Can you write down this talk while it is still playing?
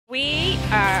We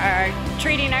are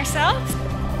treating ourselves.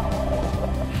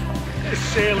 This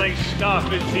sailing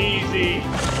stuff is easy.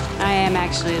 I am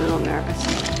actually a little nervous.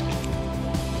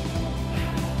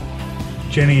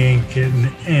 Jenny ain't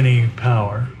getting any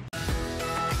power.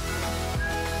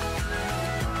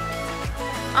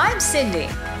 I'm Cyndi,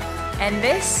 and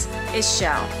this is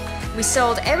C-Shel. We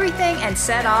sold everything and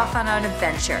set off on an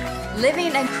adventure,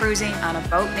 living and cruising on a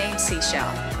boat named C-Shel.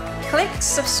 Click,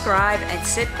 subscribe, and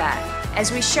sit back as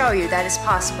we show you that it's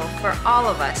possible for all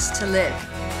of us to live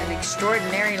an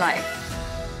extraordinary life.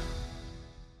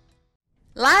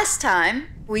 Last time,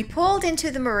 we pulled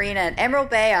into the marina at Emerald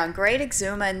Bay on Great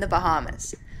Exuma in the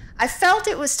Bahamas. I felt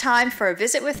it was time for a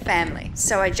visit with family,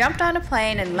 so I jumped on a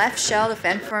plane and left C-Shel to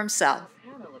fend for himself.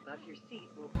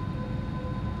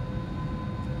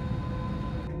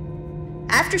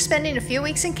 After spending a few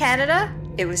weeks in Canada,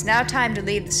 it was now time to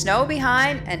leave the snow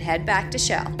behind and head back to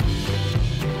C-Shel.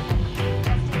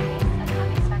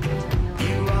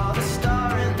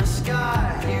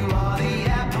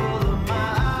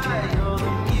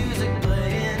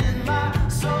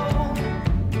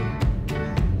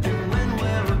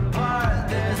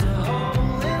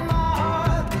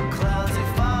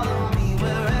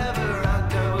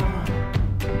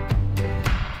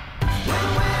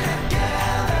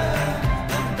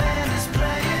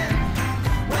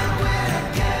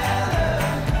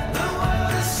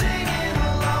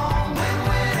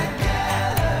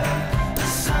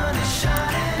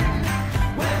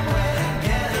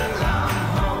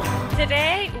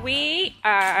 Today we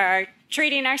are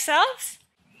treating ourselves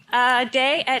a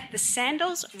day at the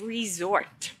Sandals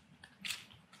Resort.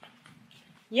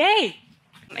 Yay!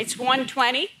 It's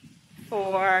 1:20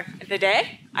 for the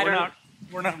day.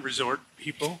 We're not resort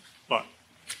people, but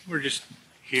we're just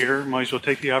here. Might as well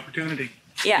take the opportunity.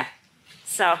 Yeah.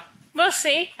 So we'll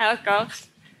see how it goes.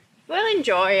 We'll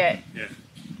enjoy it. Yeah.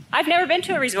 I've never been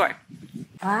to a resort.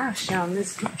 Wow, Sean,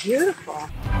 this is beautiful.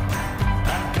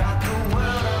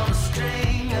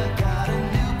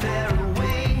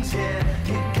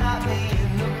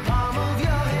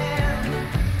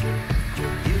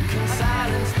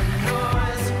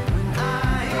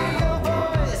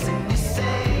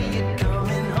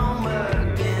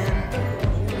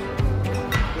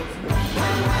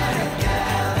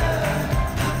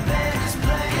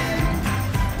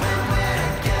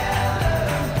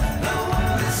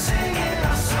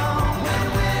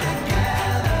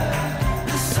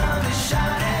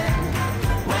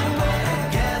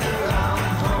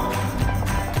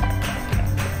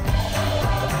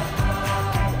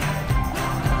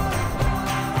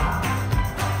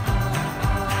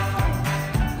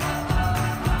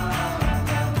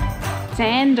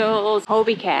 Sandals,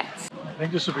 Hobie cats. I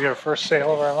think this will be our first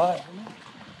sail of our life.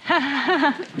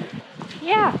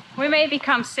 Yeah, we may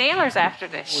become sailors after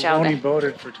this, We've Sheldon. only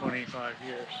boated for 25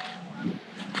 years.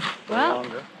 Well,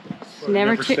 longer. It's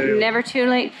never too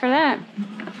late for that.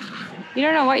 You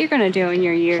don't know what you're going to do in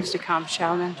your years to come,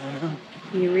 Sheldon. I know.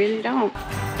 You really don't.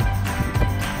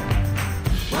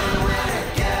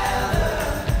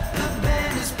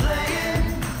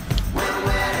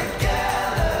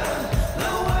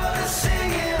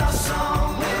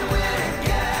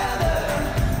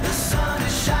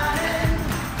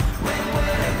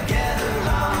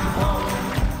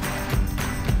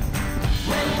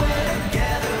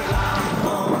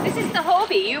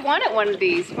 You wanted one of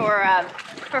these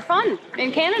for fun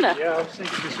in Canada. Yeah, I was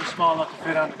thinking this was small enough to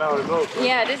fit on the bow of the boat.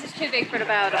 Yeah, this is too big for the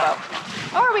bow of the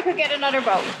boat. Or we could get another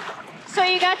boat. So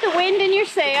you got the wind in your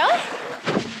sails.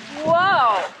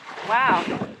 Whoa! Wow.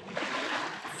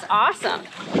 It's awesome.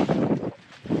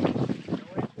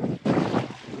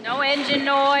 No engine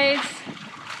noise.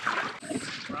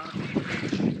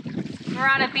 We're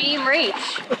on a beam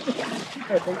reach.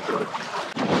 I think so.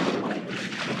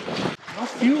 No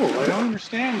fuel. I don't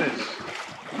understand this.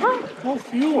 Huh? No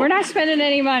fuel. We're not spending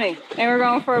any money, and we're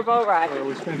going for a boat ride. Or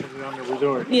we spent it on the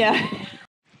resort. Yeah.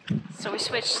 So we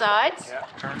switched sides. Yeah,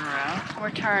 turn around.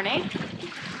 We're turning.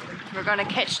 We're going to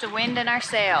catch the wind in our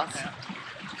sails. Yeah.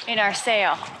 In our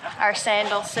sail. Our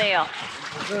sandal sail.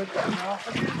 Good.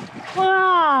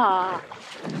 Wow.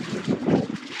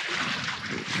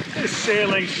 This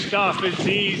sailing stuff is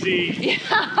easy.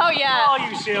 Oh, yeah. All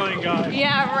you sailing guys.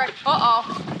 Yeah, right.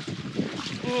 Uh-oh.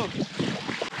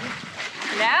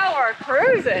 Now we're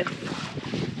cruising.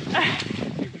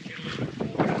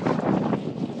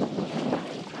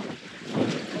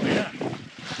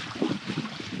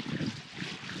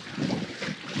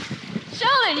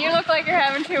 Sheldon, you look like you're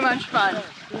having too much fun.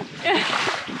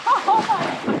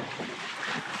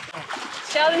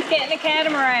 Sheldon's getting a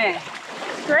catamaran.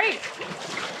 It's great.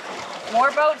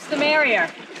 More boats, the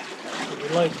merrier. We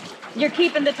like You're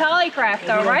keeping the Tallycraft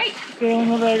though, right? Sailing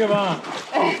the Vagabond.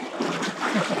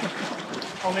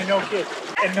 Only no kids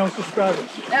and no subscribers.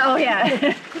 Oh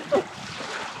yeah.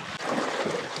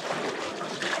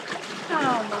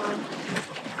 Oh,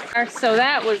 Mom. So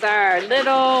that was our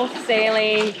little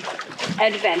sailing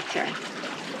adventure.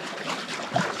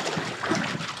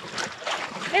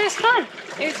 It was fun.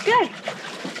 It was good.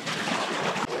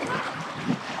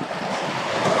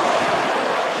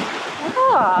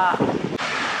 Oh.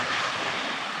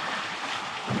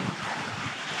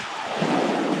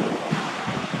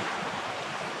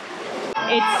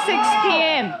 It's 6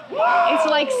 p.m. It's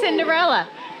like Cinderella.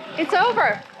 It's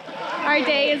over. Our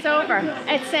day is over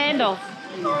at Sandals.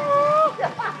 You're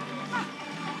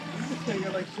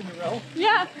like Cinderella.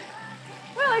 Yeah.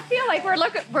 Well, I feel like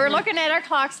we're looking at our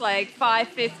clocks like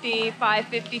 5:50,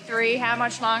 5:53. How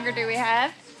much longer do we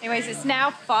have? Anyways, it's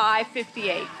now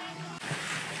 5:58.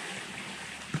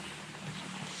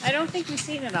 I don't think we've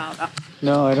seen it all though.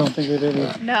 No, I don't think we did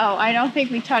either. No, I don't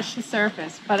think we touched the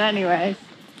surface. But anyways,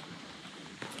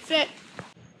 that's it.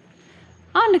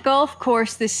 On the golf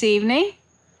course this evening,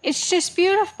 it's just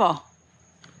beautiful.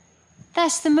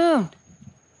 That's the moon.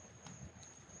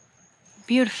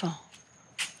 Beautiful.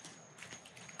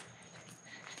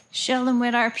 Sheldon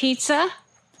with our pizza.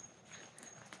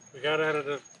 We got out of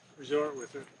the resort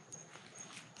with it.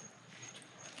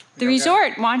 The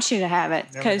resort wants you to have it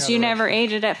Never because got you it. never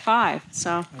ate it at 5.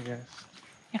 So I guess.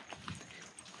 yeah.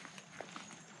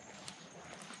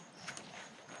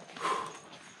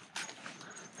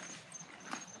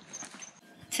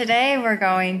 Today we're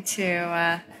going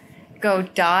to go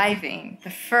diving. The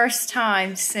first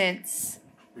time since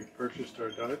We purchased our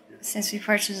dive gear. we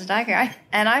purchased a dive gear.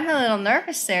 And I'm a little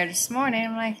nervous there this morning.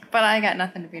 I'm like, but I got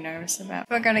nothing to be nervous about.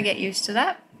 We're gonna get used to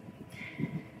that.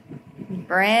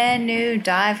 Brand new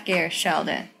dive gear,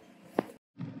 Sheldon.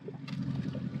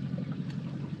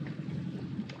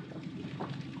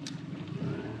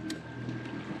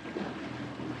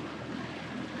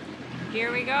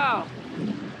 Here we go.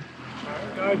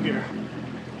 Our dive gear.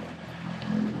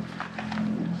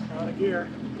 It's not a gear.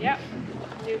 Yep.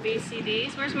 New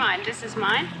BCDs. Where's mine? This is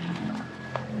mine.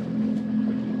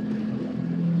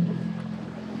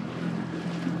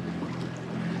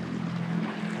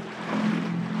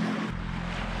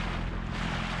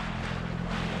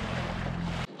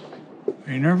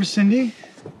 Are you nervous, Cindy?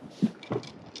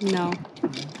 No.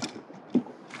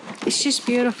 It's just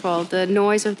beautiful. The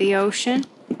noise of the ocean.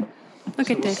 Look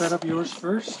at We'll this. set up yours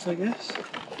first, I guess.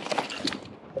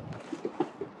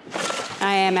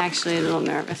 I am actually a little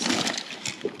nervous.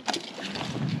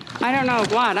 I don't know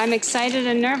what. I'm excited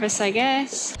and nervous, I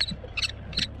guess.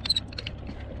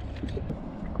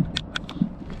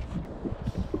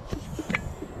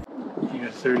 You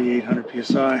got 3,800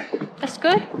 psi. That's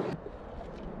good.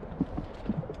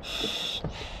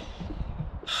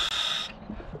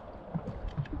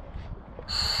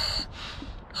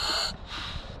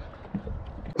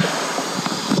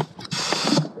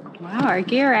 Wow, our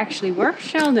gear actually works,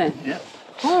 Sheldon. Yep.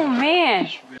 Oh, man.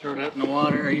 Throw that in the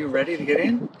water. Are you ready to get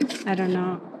in? I don't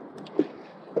know.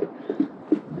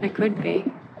 I could be.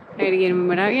 I gotta get him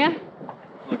without you?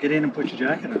 Well, get in and put your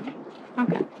jacket on.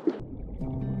 Okay.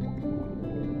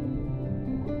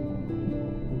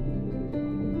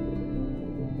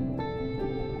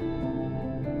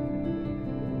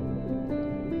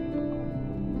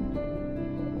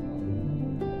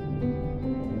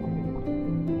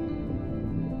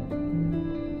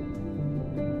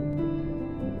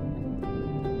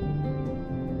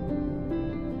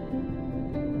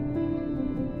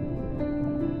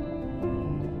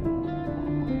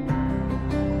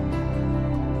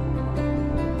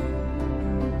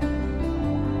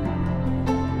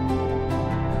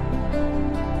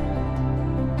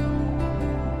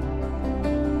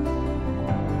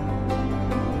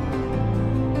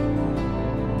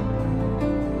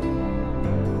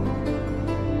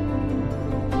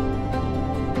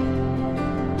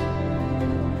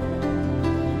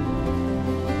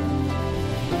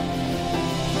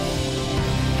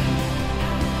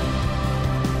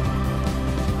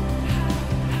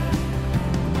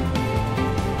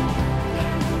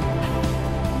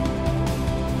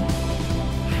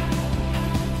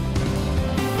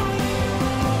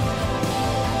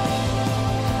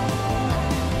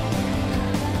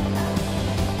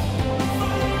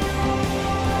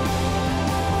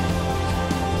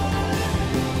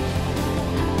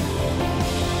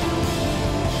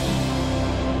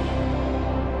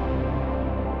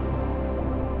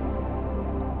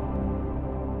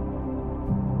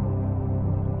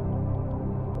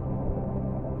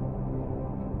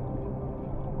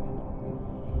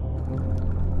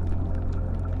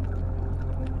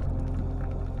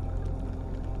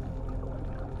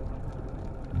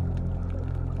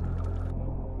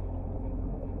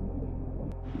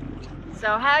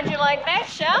 So how'd you like that,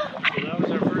 Shel? So that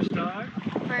was our first dive.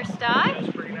 First That dive?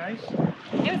 was pretty nice.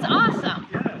 It was awesome.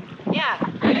 Yeah.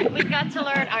 Yeah. We got to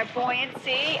learn our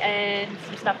buoyancy and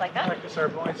some stuff like that. Practice our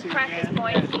buoyancy Practice again.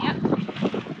 buoyancy, yep.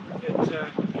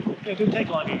 It didn't take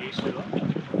long to get used to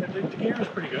it. The gear was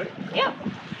pretty good. Yep.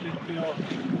 Didn't feel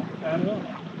bad at all.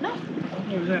 No.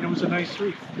 It was a nice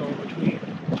reef going between.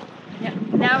 Yep.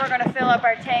 Now we're going to fill up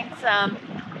our tanks Yeah,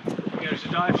 there's a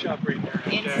dive shop right there.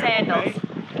 in at, sandals.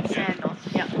 Bay. Sandals,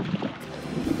 yep.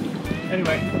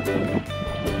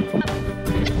 Anyway.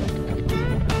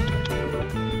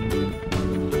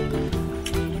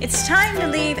 It's time to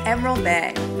leave Emerald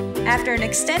Bay. After an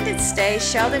extended stay,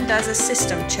 Sheldon does a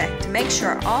system check to make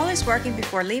sure all is working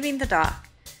before leaving the dock.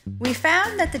 We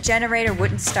found that the generator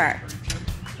wouldn't start.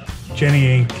 Jenny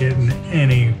ain't getting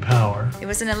any power. It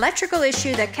was an electrical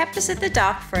issue that kept us at the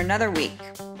dock for another week.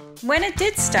 When it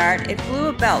did start, it blew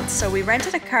a belt, so we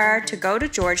rented a car to go to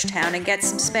Georgetown and get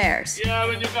some spares. Yeah,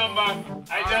 when you come back,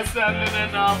 I just sent in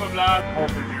an offer block.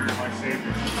 Hoping you're my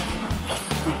savior.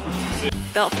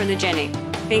 Belt for the Jenny.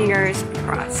 Fingers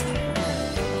crossed.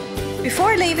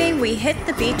 Before leaving, we hit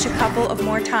the beach a couple of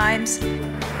more times.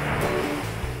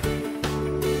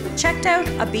 Checked out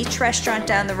a beach restaurant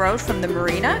down the road from the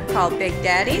marina called Big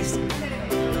Daddy's.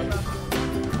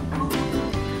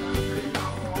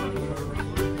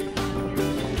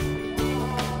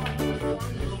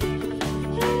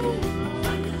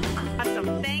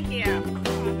 Awesome, thank you.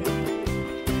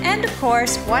 And of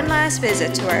course, one last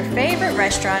visit to our favorite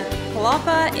restaurant,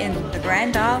 Palapa in the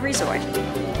Grand Isle Resort.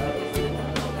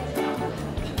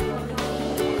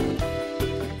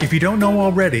 If you don't know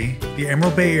already, the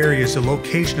Emerald Bay area is the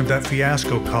location of that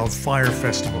fiasco called Fire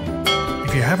Festival.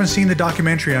 If you haven't seen the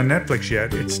documentary on Netflix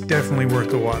yet, it's definitely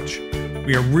worth a watch.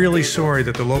 We are really sorry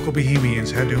that the local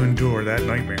Bahamians had to endure that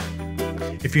nightmare.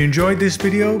 If you enjoyed this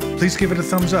video, please give it a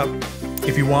thumbs up.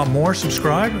 If you want more,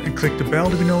 subscribe and click the bell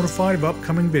to be notified of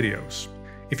upcoming videos.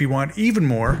 If you want even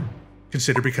more,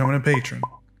 consider becoming a patron.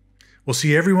 We'll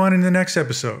see everyone in the next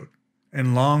episode,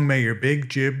 and long may your big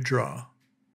jib draw.